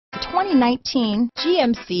2019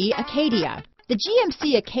 GMC Acadia. The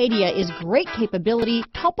GMC Acadia is great capability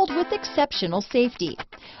coupled with exceptional safety.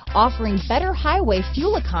 Offering better highway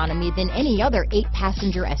fuel economy than any other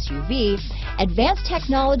 8-passenger SUV, advanced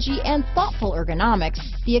technology and thoughtful ergonomics,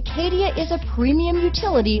 the Acadia is a premium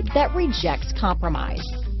utility that rejects compromise.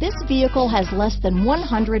 This vehicle has less than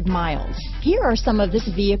 100 miles. Here are some of this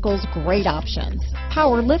vehicle's great options: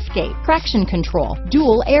 power liftgate, traction control,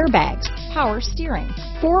 dual airbags, power steering,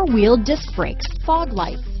 4-wheel disc brakes, fog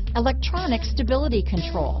lights, electronic stability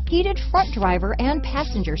control, heated front driver and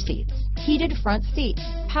passenger seats, heated front seats,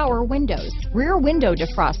 power windows, rear window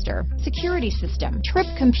defroster, security system, trip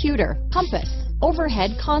computer, compass,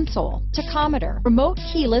 overhead console, tachometer, remote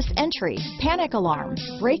keyless entry, panic alarm,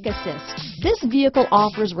 brake assist. This vehicle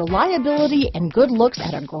offers reliability and good looks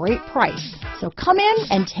at a great price. So come in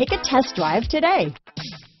and take a test drive today.